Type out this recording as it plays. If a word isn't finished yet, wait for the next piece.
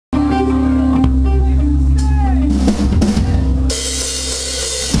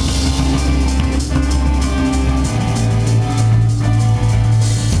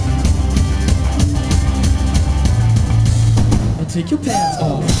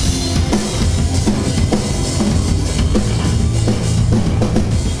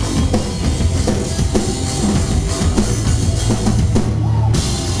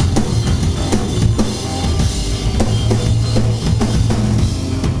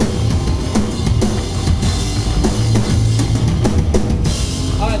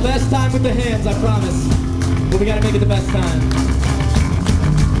time with the hands, I promise. But we gotta make it the best time.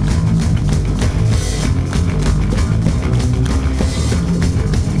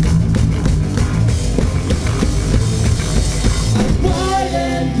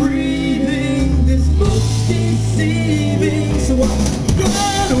 Deceiving, so I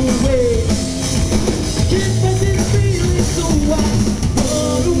run away. Can't fight this feeling, so I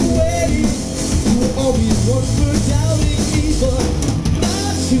run away. You were always one for doubting me, but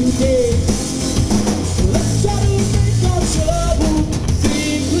not today. Let's try to make our trouble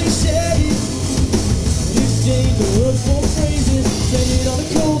seem cliche. Exchange the words for phrases, standing on a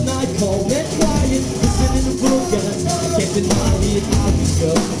cold night, calm and quiet, listening to book and I can't deny it, I was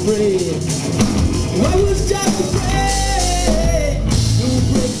just afraid. I was just afraid to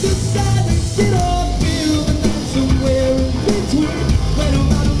break the silence, get off, feel the night somewhere in between. Where no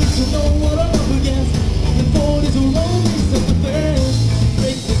matter what you know what I'm up against, the board is a lonely set the best.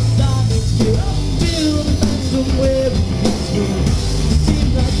 Break the silence, get off, feel the night somewhere in between. It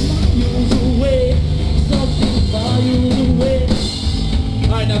seems like miles away, something miles away.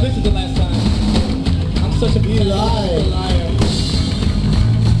 Alright, now this is the last time. I'm such a beautiful liar.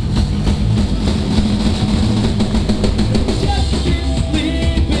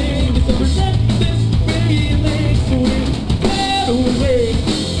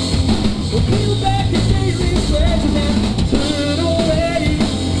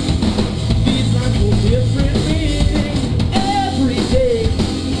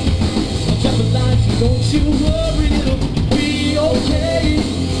 Don't you worry, it'll be okay.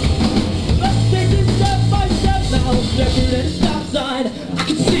 Let's take this step by step now. Separate and stop sign. I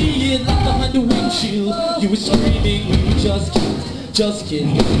can see it like behind the windshield. You were screaming, we were just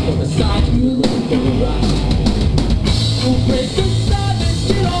kidding. On the side, you were looking for the ride. We'll break the silence,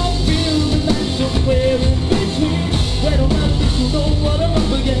 get off, feel the night somewhere in between. Where no matter if you know what I'm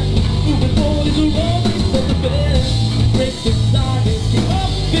up against, moving forward is always for the best. Break the silence, get off,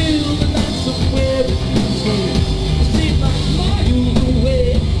 feel the night somewhere in between. It seems like miles away,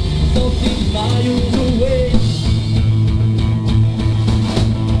 something miles away.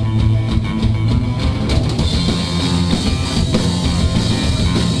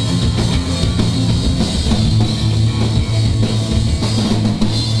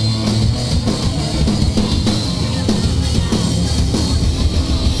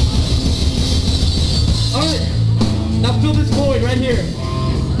 Fill this void right here.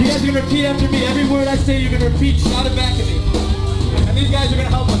 You guys are gonna repeat after me. Every word I say, you're gonna repeat, shout it back at me. And these guys are gonna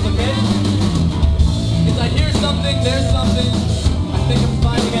help us, okay? It's like, here's something, there's something. I think I'm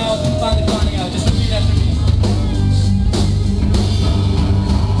finally finding out. Just repeat after me.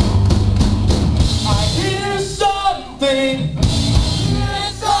 I hear something.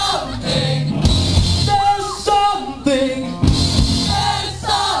 There's something. There's something. There's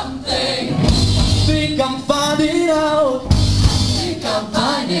something. I think I'm finding out.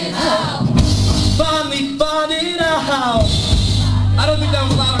 Finally finding out. I don't think that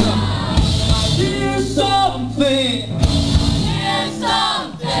was loud enough. I hear something. There's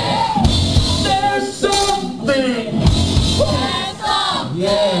something. There's something. There's something.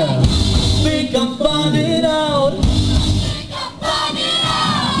 Yeah. Think I'm finding out. Think I'm finding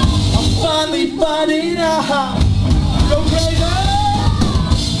out. I'm finally finding out. Go crazy.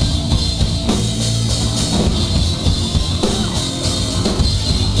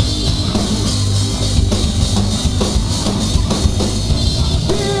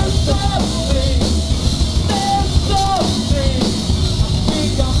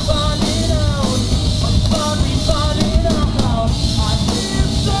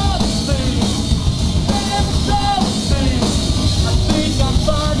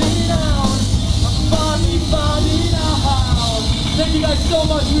 Thank you guys so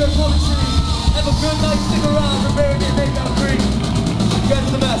much. We are Coventry. Have a good night. Stick around. Prepare to get made out of green. You guys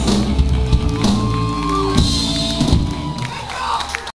are the best.